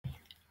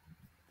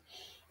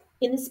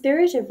In the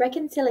spirit of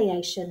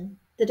reconciliation,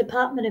 the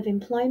Department of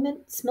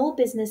Employment, Small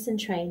Business and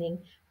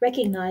Training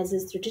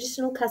recognises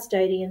traditional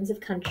custodians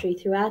of country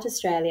throughout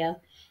Australia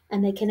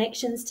and their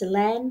connections to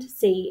land,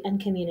 sea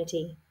and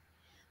community.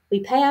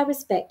 We pay our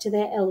respect to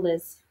their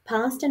elders,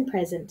 past and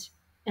present,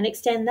 and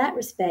extend that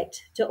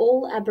respect to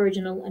all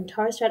Aboriginal and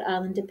Torres Strait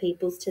Islander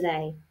peoples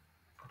today.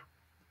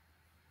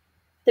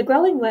 The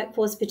Growing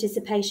Workforce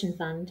Participation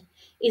Fund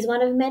is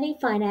one of many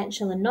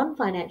financial and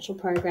non-financial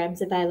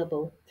programs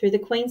available through the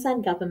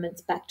Queensland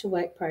Government's Back to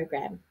Work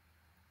program.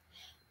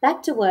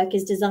 Back to Work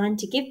is designed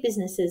to give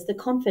businesses the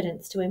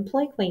confidence to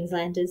employ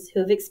Queenslanders who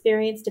have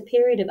experienced a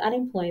period of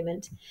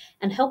unemployment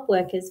and help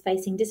workers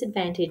facing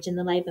disadvantage in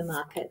the labour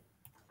market.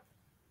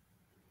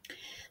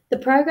 The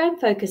program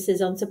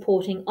focuses on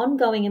supporting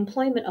ongoing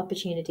employment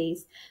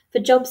opportunities for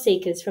job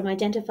seekers from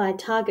identified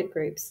target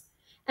groups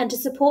and to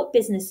support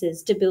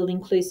businesses to build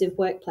inclusive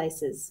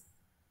workplaces.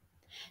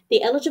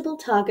 The eligible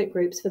target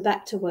groups for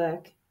Back to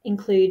Work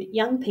include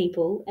young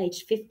people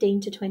aged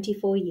 15 to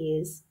 24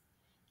 years,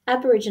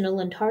 Aboriginal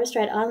and Torres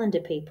Strait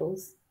Islander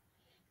peoples,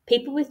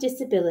 people with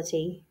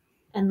disability,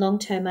 and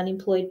long-term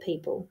unemployed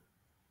people.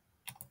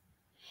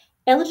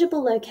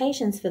 Eligible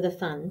locations for the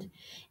fund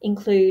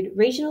include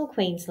regional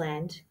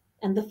Queensland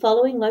and the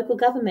following local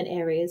government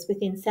areas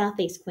within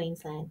southeast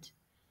Queensland: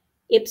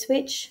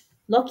 Ipswich,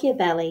 Lockyer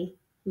Valley,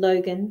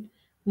 Logan,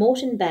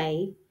 Moreton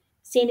Bay,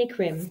 Scenic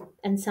Rim,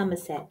 and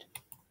Somerset.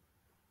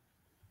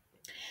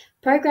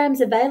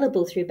 Programs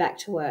available through Back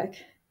to Work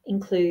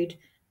include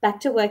Back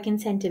to Work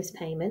incentives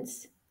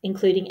payments,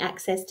 including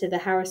access to the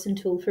Harrison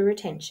tool for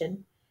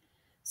retention,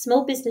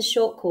 small business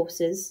short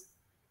courses,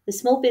 the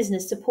Small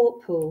Business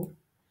Support Pool,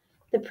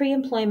 the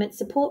Pre-Employment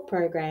Support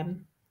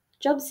Program,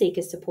 Job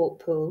Seeker Support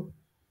Pool,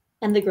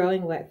 and the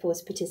Growing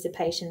Workforce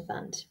Participation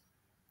Fund.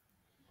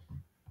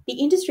 The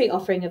industry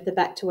offering of the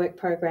Back to Work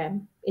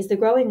program is the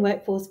Growing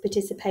Workforce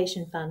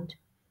Participation Fund,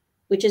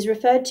 which is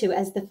referred to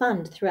as the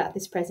fund throughout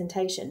this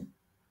presentation.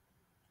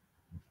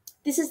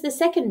 This is the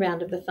second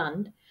round of the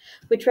fund,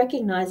 which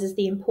recognises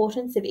the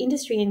importance of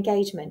industry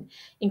engagement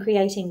in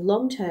creating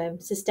long-term,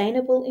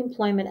 sustainable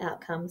employment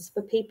outcomes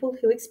for people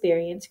who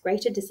experience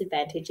greater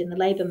disadvantage in the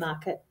labour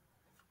market.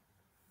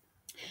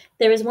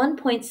 There is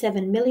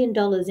 $1.7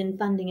 million in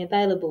funding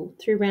available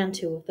through round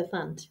 2 of the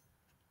fund.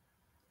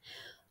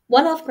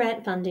 One-off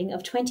grant funding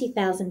of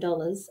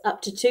 $20,000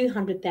 up to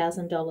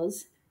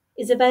 $200,000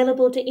 is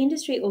available to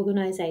industry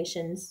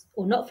organisations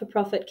or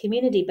not-for-profit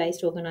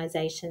community-based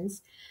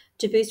organisations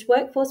to boost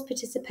workforce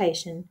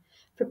participation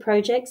for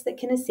projects that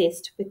can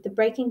assist with the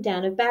breaking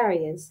down of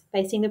barriers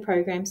facing the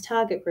program's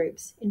target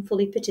groups in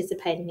fully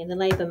participating in the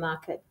labour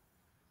market.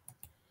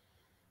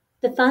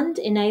 The fund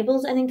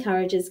enables and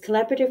encourages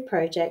collaborative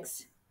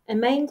projects and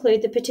may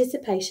include the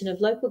participation of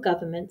local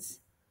governments,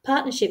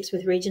 partnerships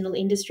with regional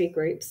industry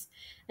groups,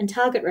 and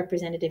target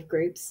representative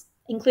groups,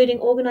 including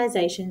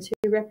organisations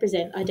who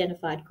represent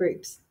identified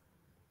groups.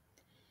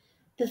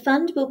 The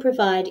fund will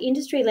provide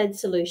industry-led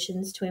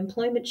solutions to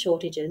employment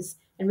shortages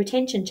and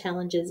retention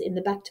challenges in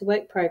the Back to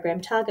Work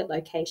program target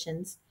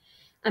locations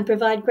and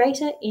provide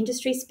greater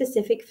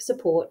industry-specific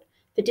support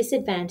for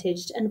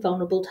disadvantaged and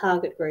vulnerable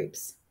target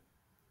groups.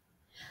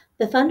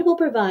 The fund will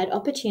provide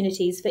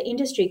opportunities for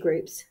industry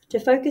groups to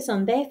focus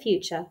on their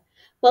future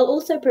while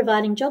also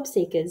providing job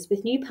seekers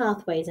with new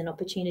pathways and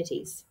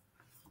opportunities.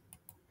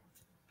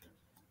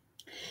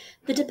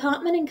 The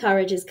department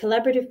encourages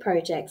collaborative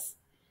projects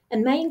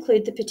and may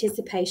include the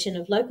participation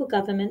of local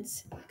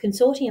governments,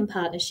 consortium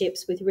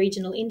partnerships with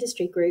regional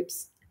industry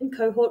groups, and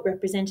cohort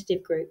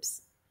representative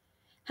groups.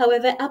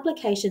 However,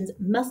 applications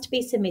must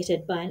be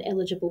submitted by an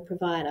eligible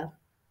provider.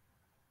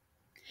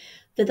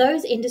 For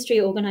those industry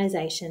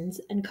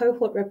organisations and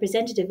cohort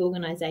representative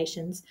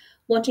organisations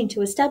wanting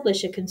to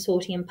establish a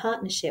consortium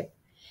partnership,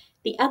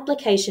 the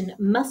application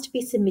must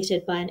be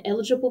submitted by an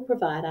eligible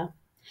provider,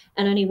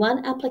 and only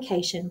one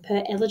application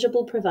per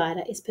eligible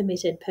provider is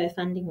permitted per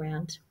funding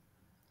round.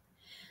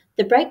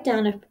 The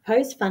breakdown of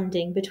proposed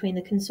funding between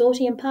the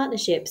consortium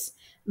partnerships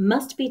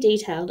must be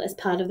detailed as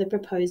part of the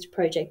proposed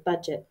project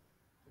budget.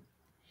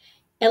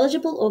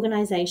 Eligible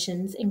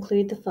organisations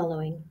include the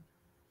following: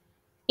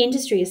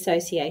 industry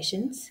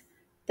associations,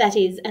 that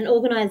is, an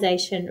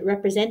organisation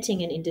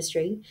representing an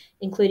industry,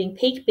 including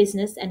peak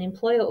business and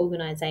employer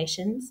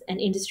organisations and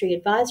industry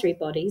advisory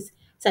bodies,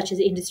 such as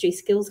industry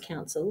skills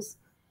councils,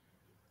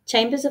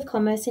 chambers of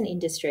commerce and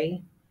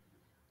industry,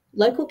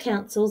 local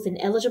councils in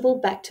eligible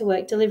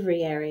back-to-work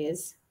delivery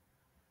areas,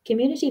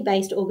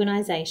 community-based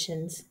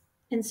organisations,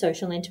 and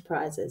social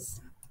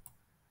enterprises.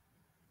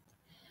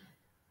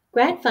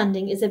 Grant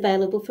funding is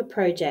available for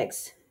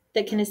projects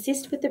that can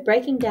assist with the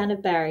breaking down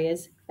of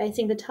barriers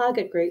facing the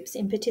target groups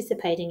in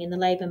participating in the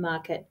labour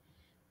market,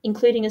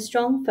 including a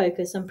strong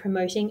focus on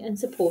promoting and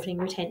supporting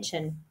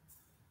retention.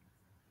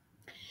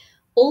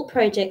 All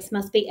projects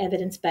must be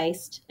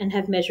evidence-based and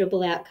have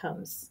measurable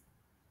outcomes.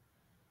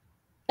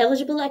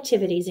 Eligible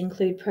activities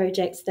include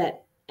projects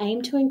that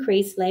aim to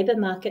increase labour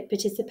market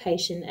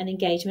participation and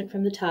engagement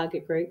from the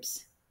target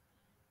groups,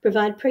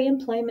 provide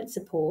pre-employment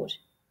support,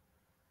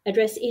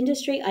 address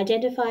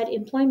industry-identified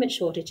employment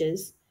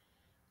shortages,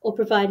 or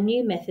provide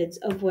new methods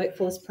of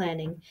workforce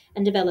planning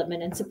and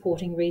development and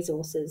supporting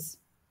resources.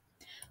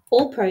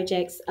 All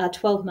projects are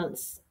 12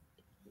 months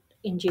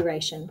in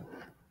duration.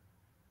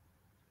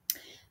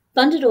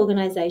 Funded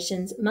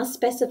organisations must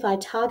specify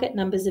target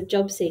numbers of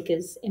job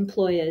seekers,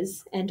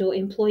 employers and/or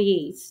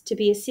employees to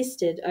be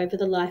assisted over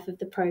the life of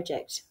the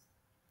project.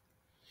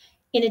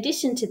 In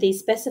addition to these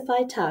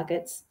specified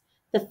targets,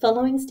 the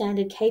following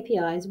standard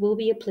KPIs will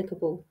be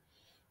applicable,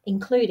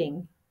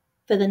 including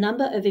for the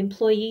number of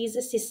employees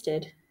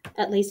assisted,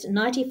 at least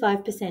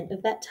 95%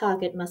 of that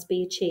target must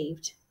be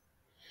achieved.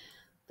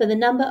 For the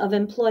number of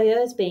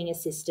employers being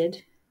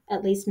assisted,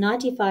 at least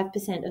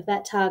 95% of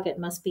that target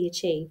must be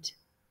achieved.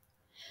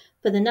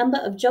 For the number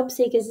of job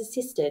seekers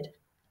assisted,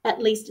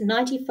 at least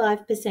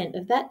 95%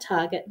 of that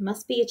target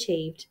must be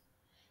achieved,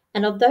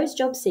 and of those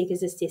job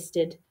seekers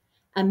assisted,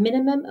 a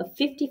minimum of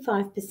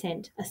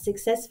 55% are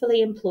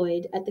successfully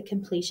employed at the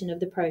completion of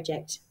the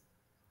project.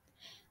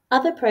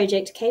 Other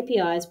project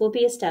KPIs will be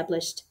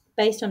established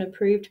based on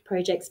approved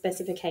project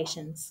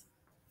specifications.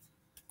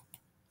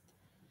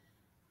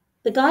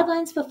 The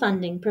Guidelines for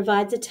Funding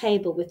provides a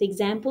table with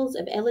examples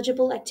of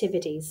eligible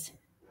activities.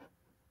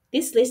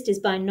 This list is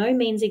by no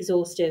means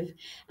exhaustive,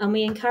 and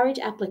we encourage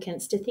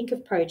applicants to think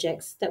of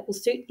projects that will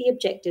suit the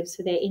objectives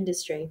for their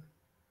industry.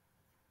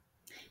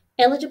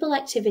 Eligible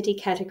activity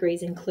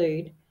categories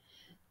include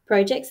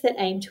projects that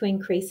aim to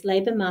increase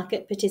labour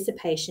market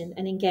participation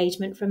and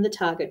engagement from the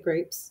target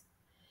groups.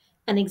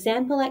 An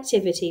example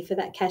activity for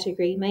that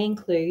category may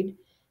include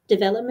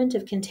development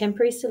of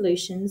contemporary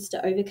solutions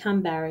to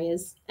overcome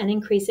barriers and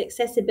increase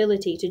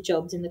accessibility to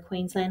jobs in the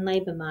Queensland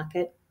labour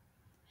market.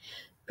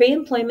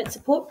 Pre-employment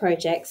support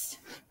projects.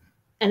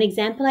 An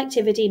example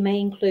activity may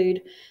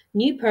include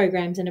new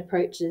programs and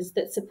approaches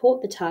that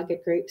support the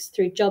target groups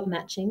through job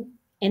matching,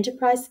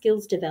 enterprise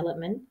skills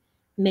development,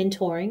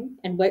 mentoring,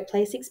 and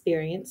workplace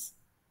experience.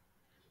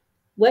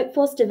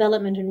 Workforce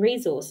development and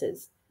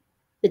resources,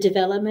 the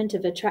development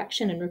of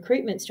attraction and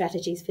recruitment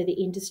strategies for the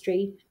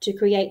industry to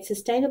create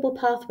sustainable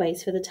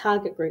pathways for the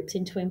target groups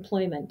into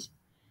employment.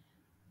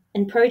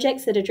 And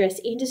projects that address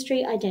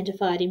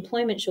industry-identified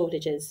employment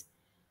shortages,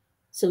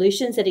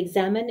 solutions that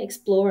examine,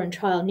 explore and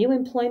trial new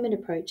employment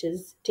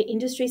approaches to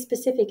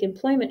industry-specific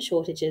employment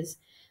shortages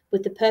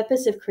with the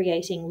purpose of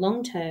creating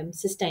long-term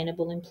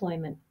sustainable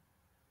employment.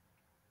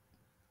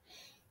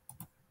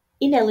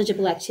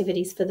 Ineligible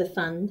activities for the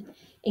fund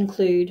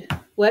include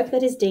work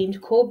that is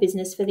deemed core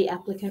business for the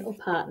applicant or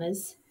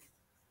partners,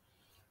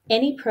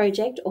 any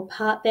project or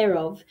part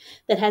thereof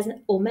that has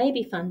or may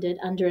be funded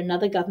under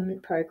another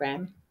government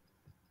program,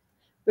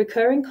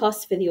 recurring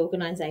costs for the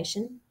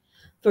organisation,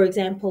 for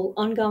example,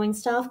 ongoing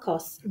staff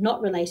costs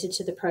not related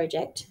to the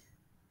project,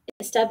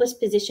 established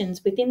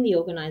positions within the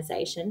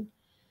organisation,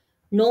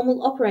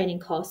 normal operating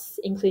costs,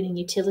 including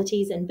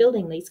utilities and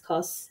building lease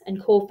costs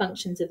and core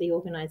functions of the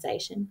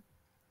organisation,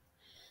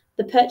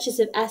 the purchase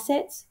of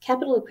assets,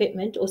 capital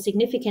equipment or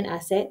significant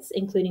assets,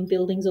 including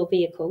buildings or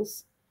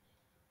vehicles,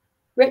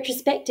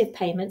 retrospective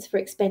payments for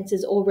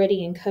expenses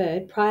already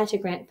incurred prior to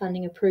grant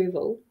funding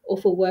approval or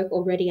for work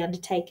already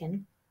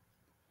undertaken,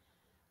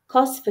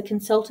 costs for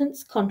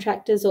consultants,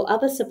 contractors or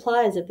other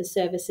suppliers of the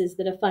services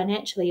that are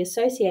financially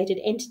associated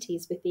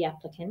entities with the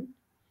applicant,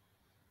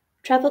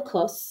 travel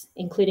costs,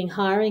 including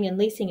hiring and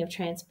leasing of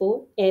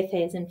transport,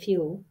 airfares and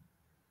fuel.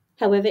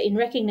 However, in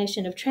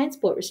recognition of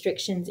transport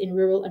restrictions in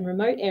rural and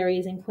remote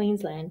areas in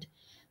Queensland,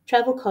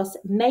 travel costs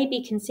may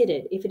be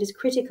considered if it is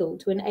critical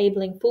to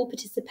enabling full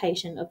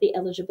participation of the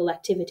eligible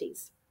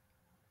activities.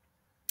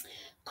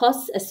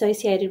 Costs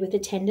associated with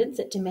attendance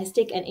at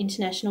domestic and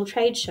international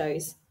trade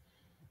shows,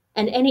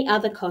 and any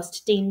other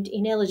cost deemed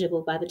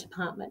ineligible by the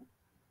department.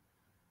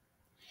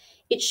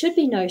 It should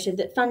be noted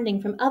that funding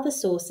from other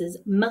sources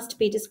must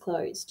be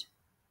disclosed.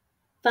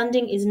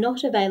 Funding is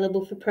not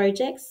available for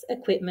projects,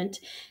 equipment,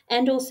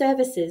 and/or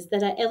services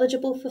that are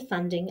eligible for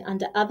funding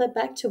under other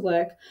Back to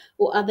Work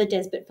or other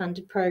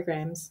DESBIT-funded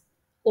programs,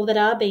 or that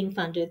are being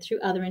funded through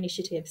other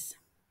initiatives.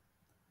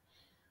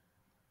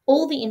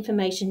 All the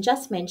information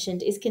just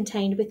mentioned is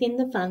contained within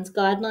the Fund's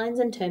guidelines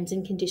and terms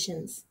and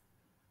conditions.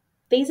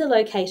 These are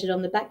located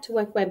on the Back to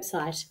Work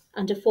website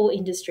under For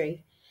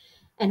Industry,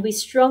 and we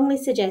strongly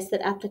suggest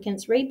that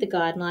applicants read the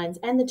guidelines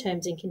and the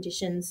terms and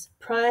conditions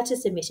prior to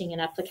submitting an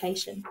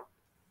application.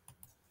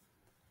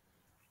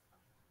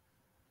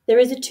 There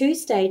is a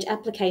two-stage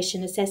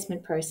application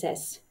assessment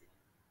process.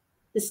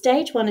 The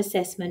Stage 1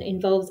 assessment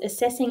involves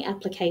assessing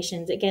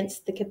applications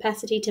against the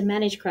capacity to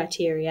manage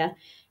criteria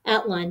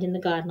outlined in the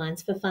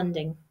guidelines for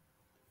funding.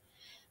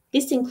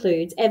 This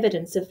includes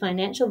evidence of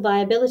financial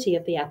viability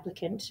of the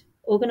applicant,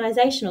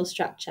 organisational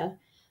structure,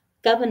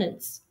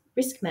 governance,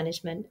 risk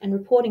management and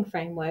reporting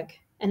framework,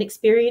 and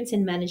experience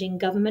in managing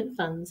government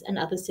funds and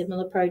other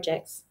similar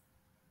projects.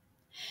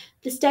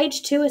 The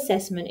Stage 2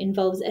 assessment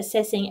involves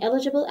assessing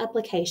eligible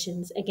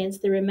applications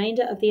against the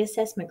remainder of the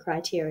assessment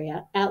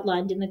criteria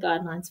outlined in the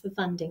guidelines for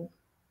funding.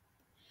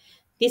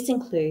 This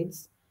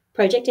includes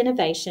project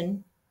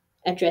innovation,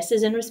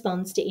 addresses and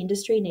responds to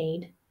industry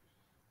need,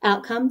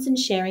 outcomes and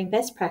sharing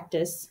best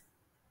practice,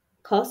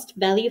 cost,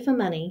 value for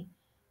money,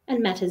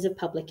 and matters of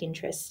public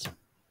interest.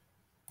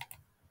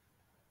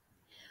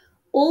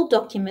 All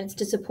documents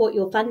to support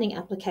your funding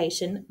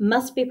application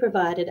must be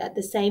provided at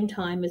the same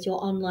time as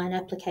your online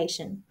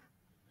application.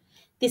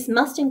 This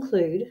must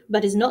include,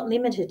 but is not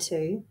limited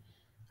to,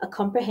 a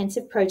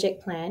comprehensive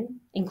project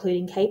plan,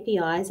 including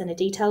KPIs and a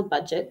detailed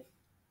budget,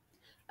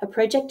 a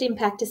project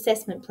impact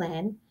assessment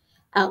plan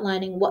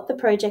outlining what the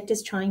project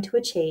is trying to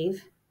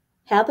achieve,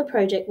 how the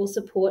project will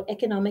support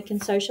economic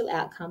and social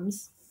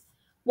outcomes,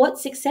 what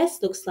success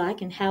looks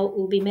like and how it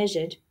will be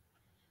measured,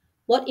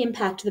 what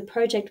impact the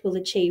project will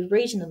achieve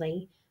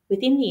regionally,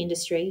 within the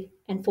industry,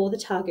 and for the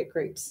target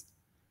groups,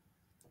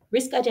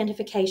 risk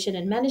identification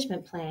and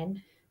management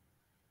plan,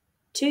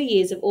 2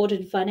 years of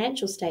audited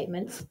financial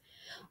statements,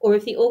 or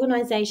if the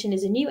organisation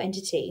is a new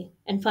entity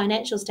and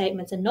financial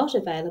statements are not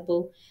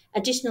available,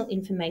 additional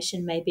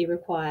information may be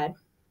required.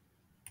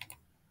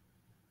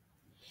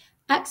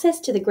 Access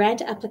to the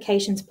grant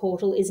applications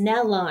portal is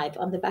now live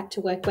on the Back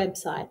to Work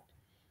website,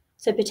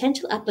 so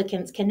potential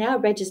applicants can now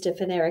register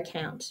for their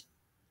account.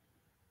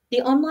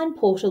 The online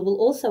portal will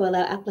also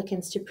allow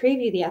applicants to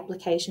preview the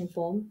application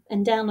form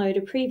and download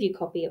a preview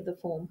copy of the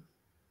form.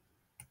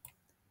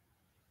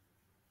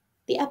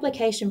 The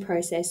application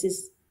process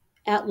is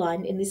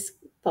outlined in this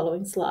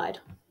following slide.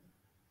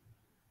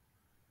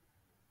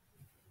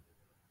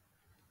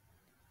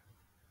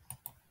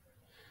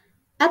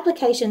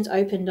 Applications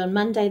opened on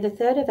Monday the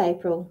 3rd of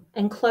April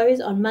and close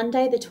on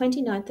Monday the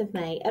 29th of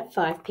May at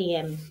 5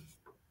 p.m.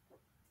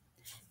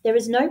 There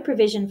is no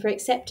provision for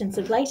acceptance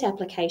of late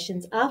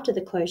applications after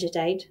the closure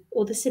date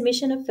or the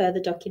submission of further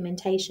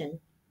documentation.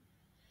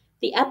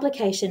 The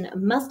application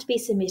must be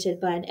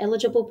submitted by an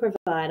eligible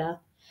provider,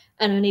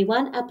 and only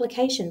one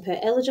application per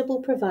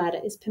eligible provider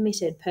is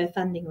permitted per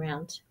funding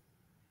round.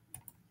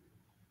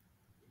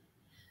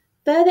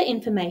 Further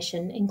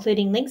information,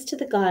 including links to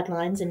the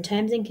guidelines and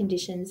terms and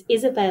conditions,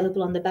 is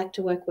available on the Back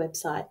to Work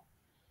website.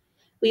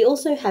 We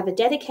also have a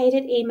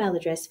dedicated email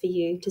address for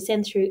you to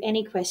send through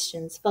any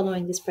questions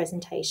following this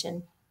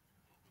presentation.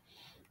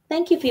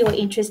 Thank you for your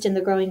interest in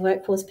the Growing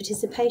Workforce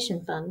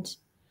Participation Fund.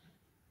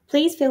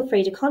 Please feel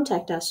free to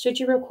contact us should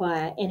you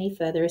require any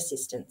further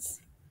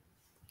assistance.